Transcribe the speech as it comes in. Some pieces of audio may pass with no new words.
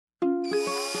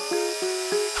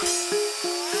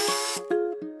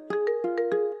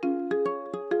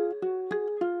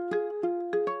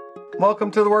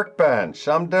Welcome to the Workbench.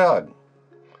 I'm Doug.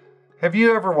 Have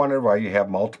you ever wondered why you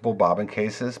have multiple bobbin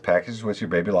cases packaged with your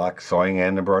baby lock sewing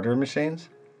and embroidery machines?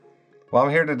 Well, I'm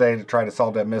here today to try to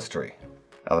solve that mystery.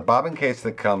 Now, the bobbin case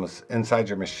that comes inside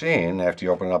your machine after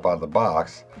you open it up out of the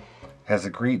box has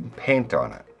a green paint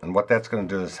on it. And what that's going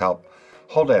to do is help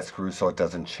hold that screw so it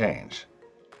doesn't change.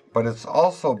 But it's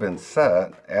also been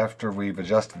set after we've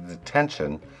adjusted the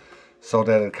tension so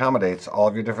that it accommodates all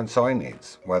of your different sewing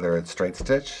needs, whether it's straight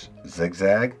stitch,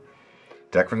 zigzag,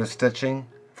 decorative stitching,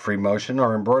 free motion,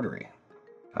 or embroidery.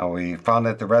 Now, we found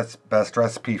that the best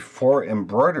recipe for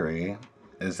embroidery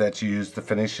is that you use the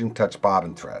finishing touch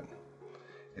bobbin thread.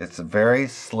 It's a very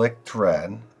slick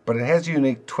thread, but it has a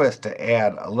unique twist to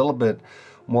add a little bit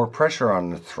more pressure on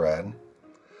the thread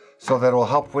so that it will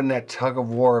help win that tug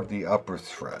of war of the upper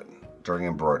thread during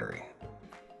embroidery.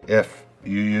 If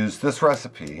you use this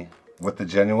recipe with the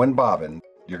genuine bobbin,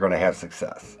 you're going to have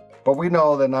success. But we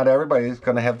know that not everybody is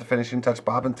going to have the finishing touch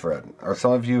bobbin thread. Or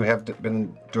some of you have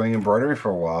been doing embroidery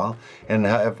for a while and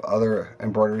have other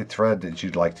embroidery thread that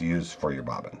you'd like to use for your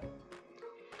bobbin.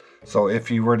 So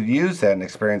if you were to use that and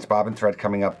experience bobbin thread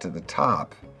coming up to the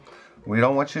top, we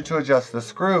don't want you to adjust the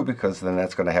screw because then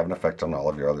that's going to have an effect on all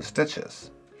of your other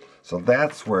stitches. So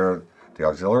that's where the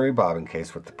auxiliary bobbin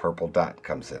case with the purple dot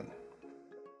comes in.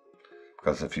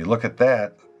 Because if you look at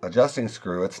that adjusting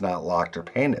screw, it's not locked or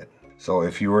painted. So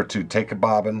if you were to take a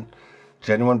bobbin,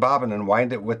 genuine bobbin, and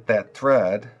wind it with that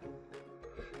thread,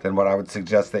 then what I would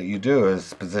suggest that you do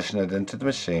is position it into the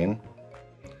machine,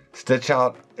 stitch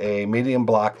out a medium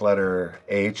block letter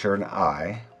H or an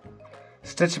I,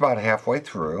 stitch about halfway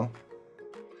through,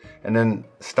 and then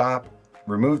stop,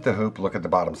 remove the hoop, look at the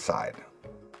bottom side.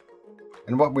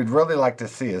 And what we'd really like to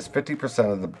see is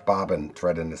 50% of the bobbin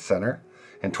thread in the center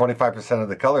and 25% of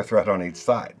the color thread on each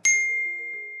side.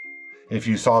 If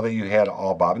you saw that you had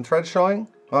all bobbin thread showing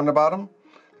on the bottom,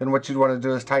 then what you'd want to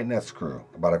do is tighten that screw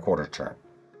about a quarter turn.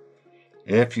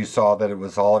 If you saw that it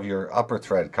was all of your upper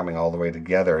thread coming all the way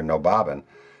together and no bobbin,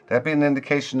 that'd be an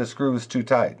indication the screw was too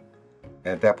tight.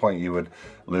 And at that point you would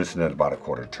loosen it about a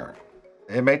quarter turn.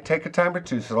 It may take a time or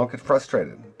two, so don't get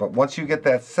frustrated. But once you get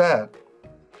that set,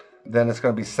 then it's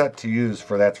going to be set to use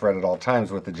for that thread at all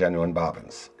times with the genuine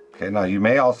bobbins. Okay, now you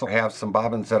may also have some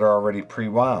bobbins that are already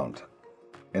pre-wound.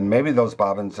 And maybe those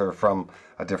bobbins are from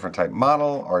a different type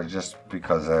model or just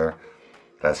because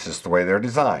that's just the way they're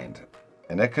designed.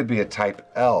 And it could be a type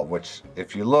L, which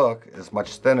if you look is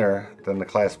much thinner than the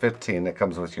class 15 that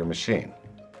comes with your machine.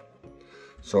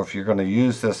 So if you're going to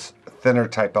use this thinner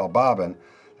type L bobbin,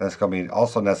 then it's going to be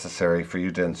also necessary for you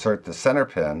to insert the center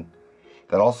pin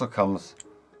that also comes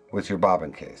with your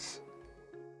bobbin case.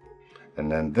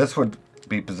 And then this would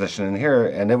be positioned in here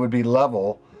and it would be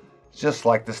level just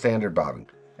like the standard bobbin.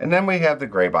 And then we have the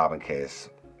gray bobbin case,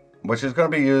 which is going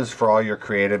to be used for all your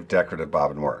creative decorative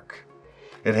bobbin work.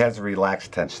 It has a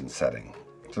relaxed tension setting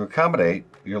to accommodate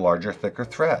your larger, thicker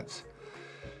threads.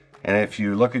 And if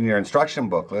you look in your instruction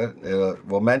booklet, it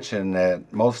will mention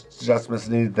that most adjustments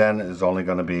needed then is only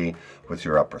going to be with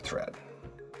your upper thread.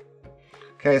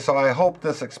 Okay, so I hope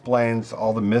this explains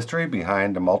all the mystery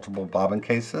behind the multiple bobbin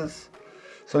cases,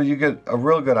 so you get a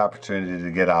real good opportunity to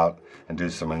get out and do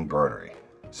some embroidery.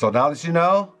 So now that you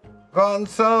know, go out and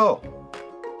sew!